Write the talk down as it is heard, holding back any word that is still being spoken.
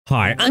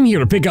Hi, I'm here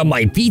to pick up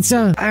my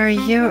pizza. Are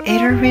you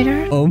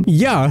Aiderraider?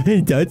 Yeah,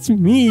 that's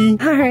me.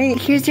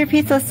 Alright, here's your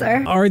pizza,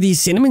 sir. Are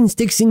these cinnamon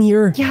sticks in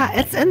here? Yeah,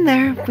 it's in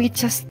there. We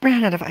just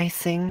ran out of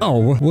icing.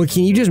 Oh, well,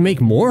 can you just make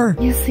more?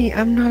 You see,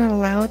 I'm not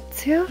allowed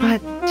to, but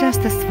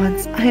just this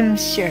once, I'm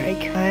sure I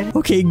could.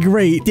 Okay,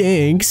 great,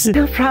 thanks.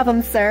 No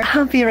problem, sir.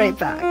 I'll be right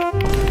back.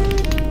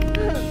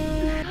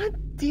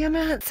 Damn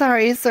it.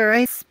 Sorry, sir.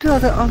 I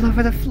spilled it all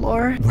over the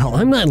floor. Well,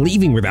 I'm not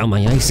leaving without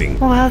my icing.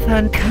 Well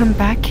then, come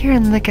back here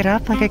and lick it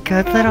up like a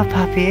good little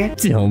puppy.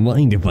 Don't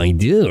mind if I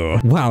do.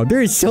 Wow,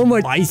 there's so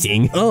much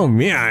icing. Oh,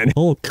 man.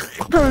 Oh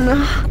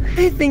no.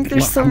 I think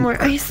there's some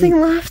more icing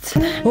left.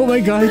 Oh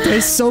my god,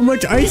 there's so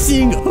much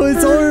icing. Oh,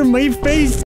 it's all over my face.